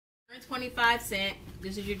25 cents.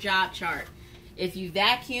 This is your job chart. If you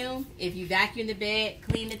vacuum the bed,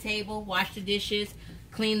 clean the table, wash the dishes,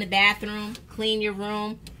 clean the bathroom, clean your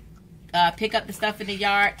room, pick up the stuff in the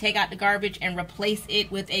yard, take out the garbage and replace it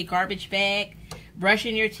with a garbage bag,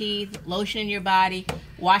 brushing your teeth, lotioning your body,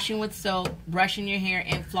 washing with soap, brushing your hair,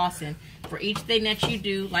 and flossing. For each thing that you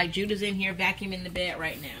do, like Judah's in here vacuuming the bed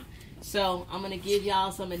right now. So I'm going to give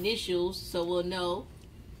y'all some initials so we'll know.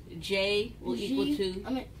 J will equal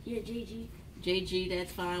to... JG. JG,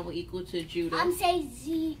 that's fine, will equal to Judah. I'm saying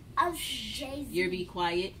Z. I'm JZ. You'll be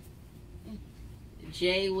quiet.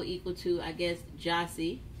 J will equal to, I guess,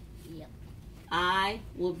 Jossie. Yep. I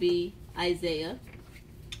will be Isaiah.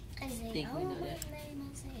 Isaiah. I think we know that. Name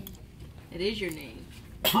I'm saying. It is your name.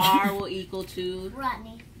 R will equal to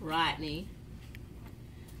Rodney.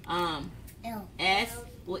 L. S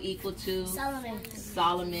will equal to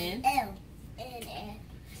Solomon. L. And L.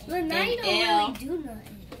 But now you don't L really do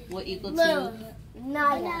nothing. will equal to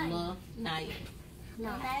Naya.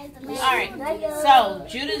 Alright, so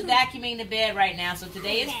Judah's vacuuming the bed right now. So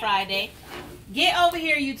today is Friday. Get over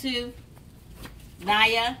here, you two.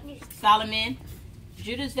 Naya, Solomon.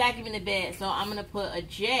 Judah's vacuuming the bed. So I'm going to put a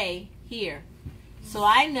J here. So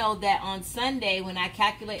I know that on Sunday when I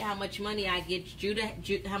calculate how much money I get,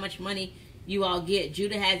 how much money you all get,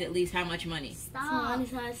 Judah has at least how much money?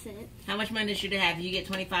 25 cents. How much money does Judah have? You get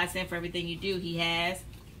 25 cents for everything you do. He has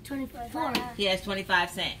 24. He has 25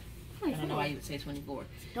 cents. I don't know why you would say 24.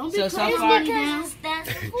 Don't be so far,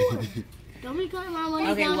 that's 4. Don't be cutting my money.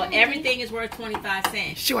 Okay, well everything is worth 25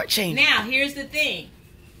 cents. Short change. Now here's the thing.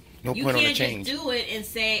 No You point on the can't change. just do it and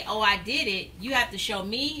say, "Oh, I did it." You have to show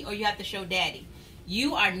me or you have to show Daddy.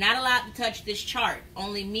 You are not allowed to touch this chart.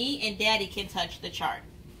 Only me and Daddy can touch the chart.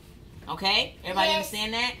 Okay? Everybody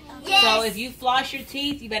understand that? Yes. So if you floss your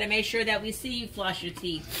teeth, you better make sure that we see you floss your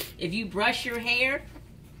teeth. If you brush your hair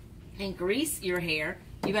and grease your hair,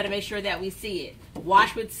 you better make sure that we see it.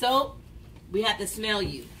 Wash with soap, we have to smell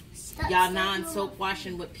you. Y'all non-soap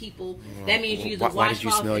washing with people. That means you use a washcloth. Why did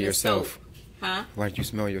you smell and a yourself? soap. Huh? Why did you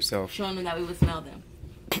smell yourself? Showing them that we would smell them.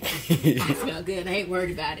 I smell good. I ain't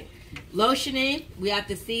worried about it. Lotioning, we have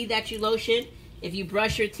to see that you lotion. If you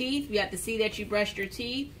brush your teeth, we have to see that you brushed your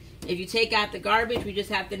teeth. If you take out the garbage, we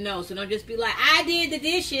just have to know. So don't just be like, I did the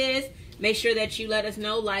dishes. Make sure that you let us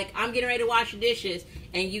know, like, I'm getting ready to wash the dishes,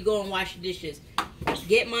 and you go and wash the dishes.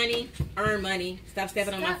 Get money, earn money. Stop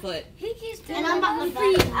stepping on my foot. He keeps doing I'm about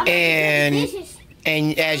to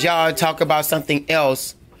And as y'all talk about something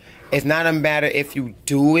else, it's not a matter if you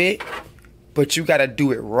do it, but you got to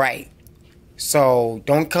do it right. So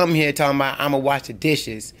don't come here talking about I'm going to wash the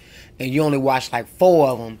dishes and you only wash like 4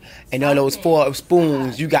 of them. And all those 4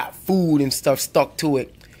 spoons, you got food and stuff stuck to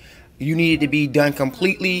it. You need it to be done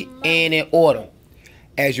completely and in order.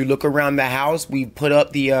 As you look around the house, we put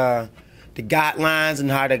up the guidelines on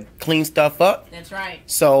how to clean stuff up. That's right.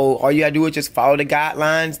 So all you got to do is just follow the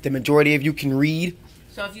guidelines. The majority of you can read.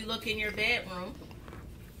 So if you look in your bedroom,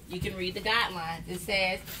 you can read the guidelines. It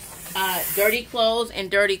says, dirty clothes and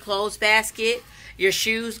dirty clothes basket. Your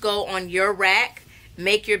shoes go on your rack.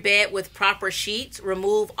 Make your bed with proper sheets.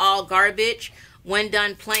 Remove all garbage. When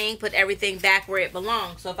done playing, put everything back where it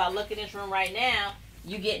belongs. So if I look in this room right now,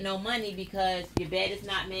 you get no money because your bed is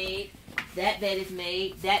not made. That bed is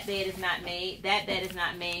made. That bed is not made. That bed is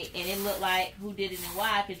not made. And it looked like who did it and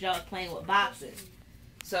why because y'all was playing with boxes.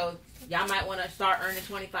 So y'all might want to start earning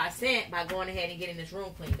 25 cents by going ahead and getting this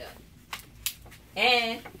room cleaned up.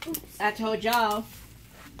 And I told y'all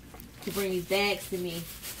to bring these bags to me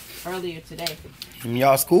earlier today. From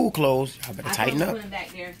y'all school clothes, y'all better tighten up. I put them back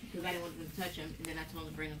there because I didn't want them to touch them, and then I told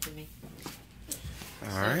them to bring them to me.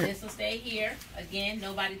 All right. This will stay here. Again,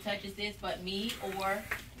 nobody touches this but me or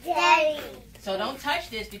Daddy. So don't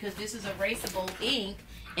touch this because this is erasable ink,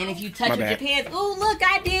 and if you touch it with your hands, ooh, look,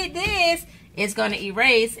 I did this, it's going to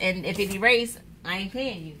erase, and if it erases, I ain't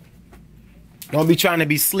paying you. Don't be trying to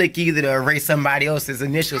be slick either to erase somebody else's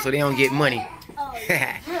initials so they don't get money.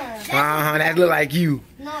 That look like you.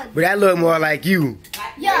 No. But that look more like you.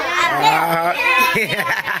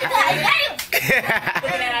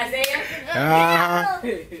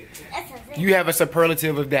 You have a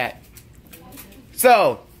superlative of that.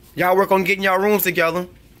 So, y'all work on getting y'all rooms together.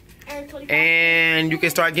 And you can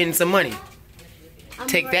start getting some money.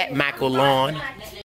 Take that, Michael Lawn.